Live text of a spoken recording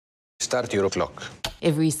Start your clock.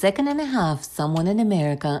 Every second and a half, someone in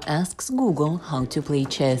America asks Google how to play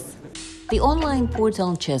chess. The online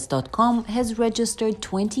portal chess.com has registered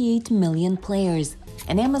 28 million players,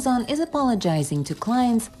 and Amazon is apologizing to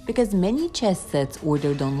clients because many chess sets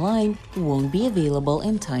ordered online won't be available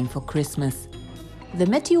in time for Christmas. The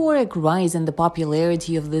meteoric rise in the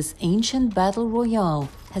popularity of this ancient battle royale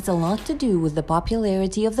has a lot to do with the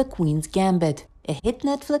popularity of the Queen's Gambit, a hit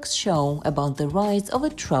Netflix show about the rise of a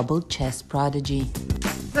troubled chess prodigy.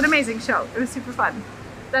 It's an amazing show. It was super fun.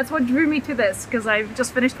 That's what drew me to this, because I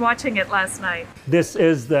just finished watching it last night. This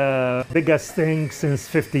is the biggest thing since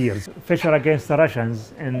 50 years. Fischer against the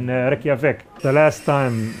Russians in Reykjavik. The last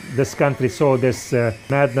time this country saw this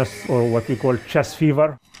madness, or what we call chess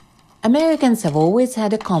fever. Americans have always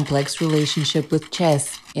had a complex relationship with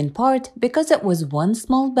chess, in part because it was one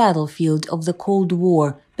small battlefield of the Cold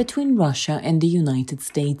War between Russia and the United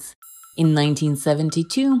States. In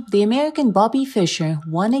 1972, the American Bobby Fischer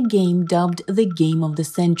won a game dubbed the Game of the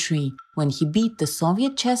Century when he beat the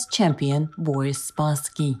Soviet chess champion Boris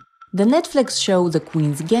Spassky. The Netflix show The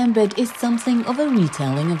Queen's Gambit is something of a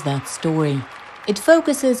retelling of that story. It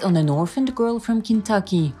focuses on an orphaned girl from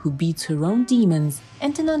Kentucky who beats her own demons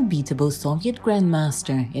and an unbeatable Soviet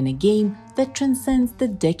grandmaster in a game that transcends the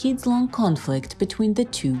decades-long conflict between the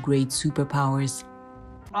two great superpowers.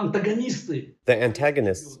 The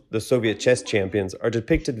antagonists, the Soviet chess champions, are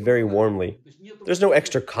depicted very warmly. There's no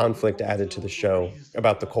extra conflict added to the show.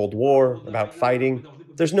 About the Cold War, about fighting,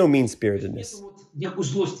 there's no mean-spiritedness.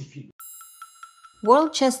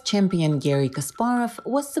 World chess champion Garry Kasparov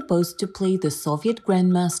was supposed to play the Soviet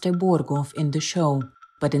grandmaster Borgov in the show,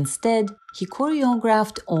 but instead, he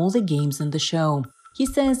choreographed all the games in the show. He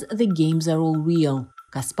says the games are all real.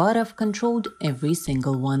 Kasparov controlled every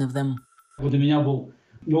single one of them.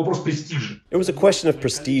 It was a question of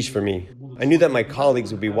prestige for me. I knew that my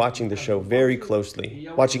colleagues would be watching the show very closely,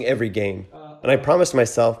 watching every game. And I promised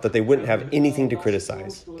myself that they wouldn't have anything to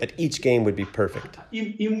criticize, that each game would be perfect.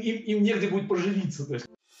 Even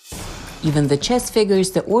the chess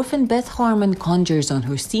figures the orphan Beth Harmon conjures on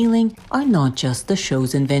her ceiling are not just the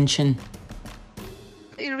show's invention.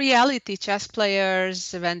 In reality, chess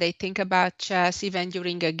players, when they think about chess, even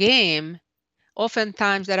during a game,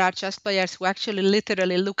 oftentimes there are chess players who actually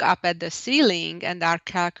literally look up at the ceiling and are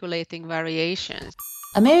calculating variations.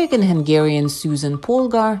 American-Hungarian Susan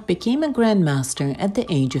Polgar became a grandmaster at the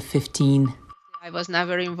age of 15. I was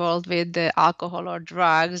never involved with alcohol or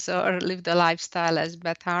drugs or lived a lifestyle as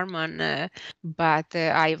Beth Harmon, but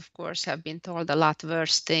I, of course, have been told a lot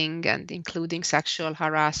worse things, and including sexual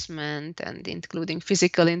harassment and including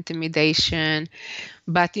physical intimidation.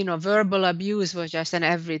 But, verbal abuse was just an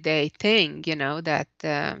everyday thing, that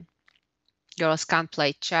girls can't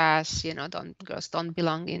play chess, girls don't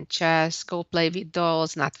belong in chess, go play with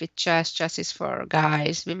dolls, not with chess. Chess is for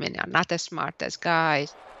guys, women are not as smart as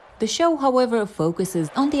guys. The show, however, focuses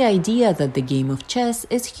on the idea that the game of chess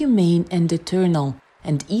is humane and eternal,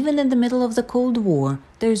 and even in the middle of the Cold War,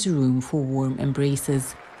 there's room for warm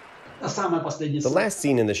embraces. The last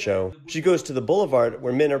scene in the show, she goes to the boulevard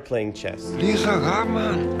where men are playing chess.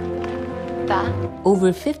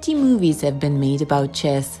 Over 50 movies have been made about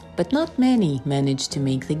chess, but not many managed to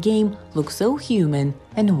make the game look so human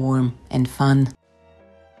and warm and fun.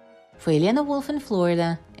 For Elena Wolf in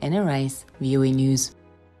Florida, Anna Rice, VOA News.